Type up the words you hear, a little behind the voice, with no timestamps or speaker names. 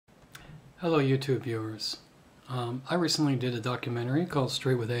Hello YouTube viewers. I recently did a documentary called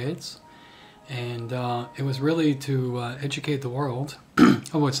Straight with AIDS, and it was really to educate the world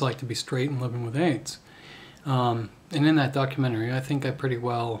of what it's like to be straight and living with AIDS. And in that documentary I think I pretty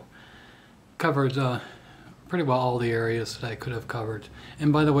well covered all the areas that I could have covered.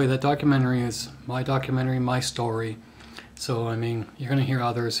 And by the way, that documentary is my documentary, my story. So I mean, you're going to hear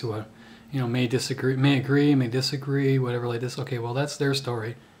others who may disagree, may agree, may disagree, whatever like this. Okay, well, that's their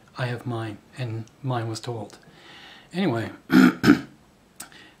story. I have mine, and mine was told. Anyway,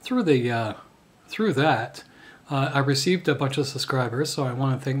 through that, I received a bunch of subscribers, so I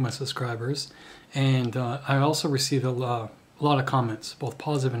want to thank my subscribers. And I also received a lot of comments, both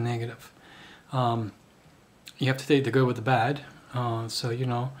positive and negative. You have to take the good with the bad, but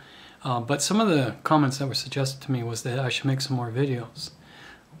some of the comments that were suggested to me was that I should make some more videos.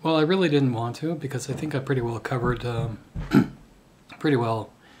 Well, I really didn't want to, because I think I pretty well covered pretty well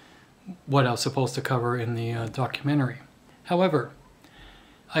what I was supposed to cover in the documentary. However,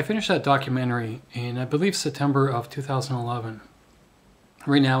 I finished that documentary in, I believe, September of 2011.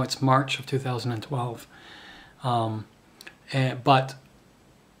 Right now it's March of 2012. But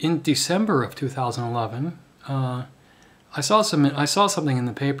in December of 2011, I saw something in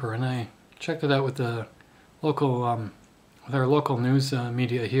the paper, and I checked it out with the local, with our local news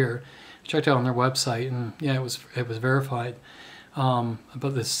media here. I checked it out on their website, and yeah, it was verified.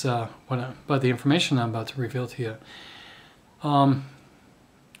 About this, about the information I'm about to reveal to you.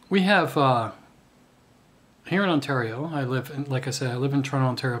 We have here in Ontario. I live in, like I said, I live in Toronto,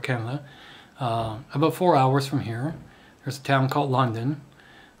 Ontario, Canada. About 4 hours from here, there's a town called London,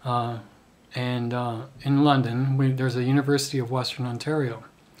 and in London, there's a University of Western Ontario.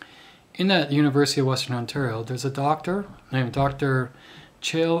 In that University of Western Ontario, there's a doctor named Dr.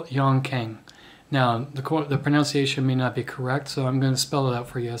 Chil Yong Keng. Now, the pronunciation may not be correct, so I'm going to spell it out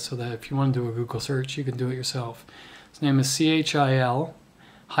for you so that if you want to do a Google search, you can do it yourself. His name is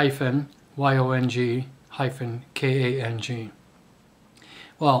CHIL-YONG-KANG.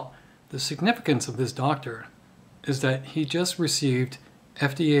 Well, the significance of this doctor is that he just received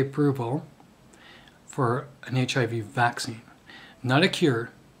FDA approval for an HIV vaccine. Not a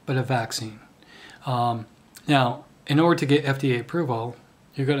cure, but a vaccine. Now, in order to get FDA approval,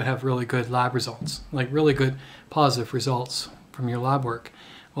 you're going to have really good lab results, like really good positive results from your lab work.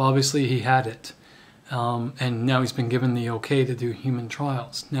 Well, obviously he had it, and now he's been given the okay to do human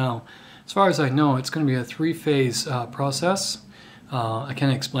trials. Now, as far as I know, it's going to be a 3-phase process. I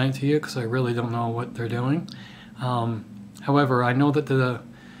can't explain it to you because I really don't know what they're doing. However, I know that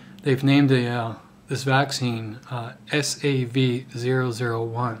they've named this vaccine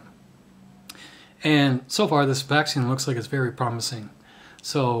SAV001. And so far, this vaccine looks like it's very promising.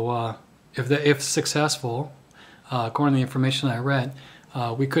 So if successful, according to the information I read,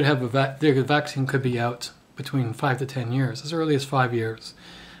 we could have the vaccine could be out between 5 to 10 years, as early as 5 years,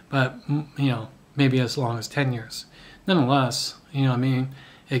 but maybe as long as 10 years. Nonetheless, I mean,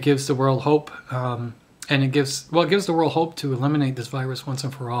 it gives the world hope, and it gives the world hope to eliminate this virus once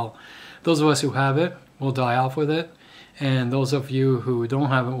and for all. Those of us who have it will die off with it, and those of you who don't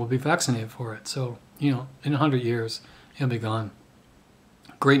have it will be vaccinated for it. So in 100 years, it'll be gone.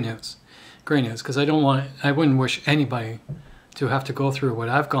 Great news, because I wouldn't wish anybody to have to go through what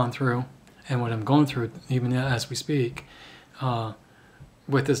I've gone through and what I'm going through, even as we speak,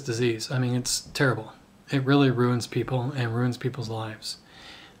 with this disease. I mean, it's terrible. It really ruins people and ruins people's lives.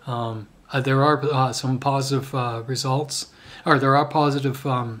 There are some positive results, or there are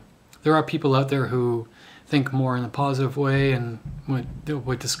people out there who think more in a positive way and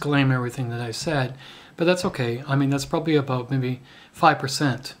would disclaim everything that I said. But that's okay. I mean, that's probably about maybe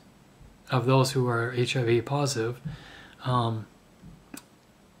 5% of those who are HIV positive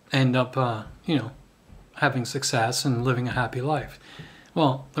end up, having success and living a happy life.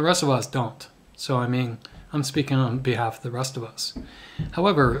 Well, the rest of us don't. So, I mean, I'm speaking on behalf of the rest of us.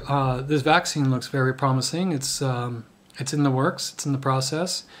 However, this vaccine looks very promising. It's in the works. It's in the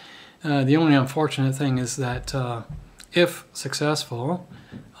process. The only unfortunate thing is that if successful,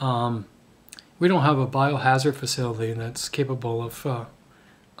 we don't have a biohazard facility that's capable of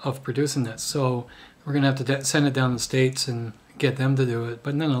producing this. So we're going to have to send it down to the States and get them to do it.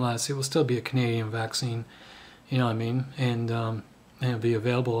 But nonetheless, it will still be a Canadian vaccine, you know what I mean? And it'll be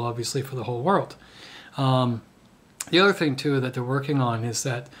available, obviously, for the whole world. The other thing, too, that they're working on is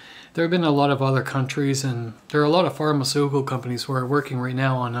that there have been a lot of other countries, and there are a lot of pharmaceutical companies who are working right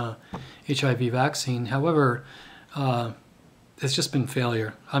now on a HIV vaccine. However, it's just been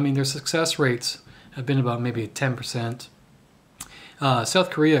failure. I mean, their success rates have been about maybe 10%. South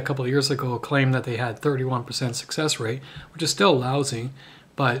Korea a couple of years ago claimed that they had 31% success rate, which is still lousy,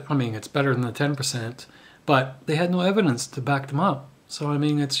 but I mean, it's better than the 10%, but they had no evidence to back them up. So I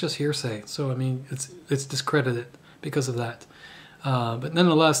mean, it's just hearsay. So I mean, it's discredited because of that. But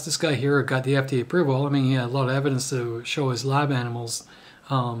nonetheless, this guy here got the FDA approval. I mean, he had a lot of evidence to show his lab animals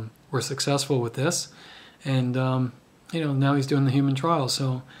were successful with this, and you know, now he's doing the human trial.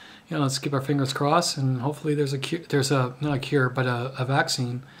 So you know, let's keep our fingers crossed, and hopefully there's not a cure, but a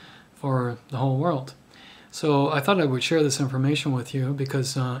vaccine for the whole world. So I thought I would share this information with you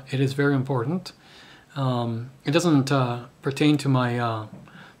because it is very important. It doesn't pertain to my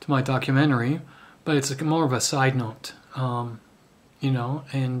documentary, but it's more of a side note, you know.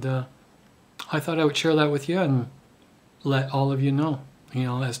 And I thought I would share that with you and let all of you know,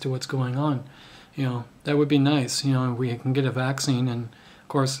 as to what's going on. You know, that would be nice. You know, we can get a vaccine, and of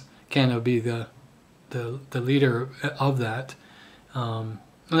course, Canada would be the leader of that.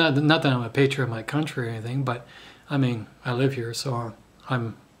 Not that I'm a patriot of my country or anything, but I mean, I live here, so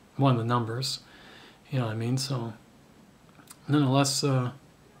I'm one of the numbers. You know what I mean? So, nonetheless, you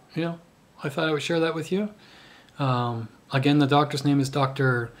know, I thought I would share that with you. Again, the doctor's name is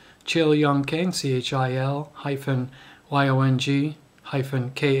Dr. Chil Yong Kang, CHIL-YONG-KANG,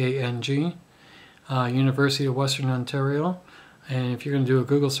 University of Western Ontario. And if you're going to do a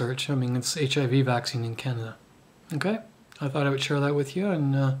Google search, I mean, it's HIV vaccine in Canada. Okay? I thought I would share that with you,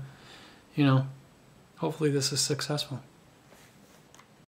 and, you know, hopefully this is successful.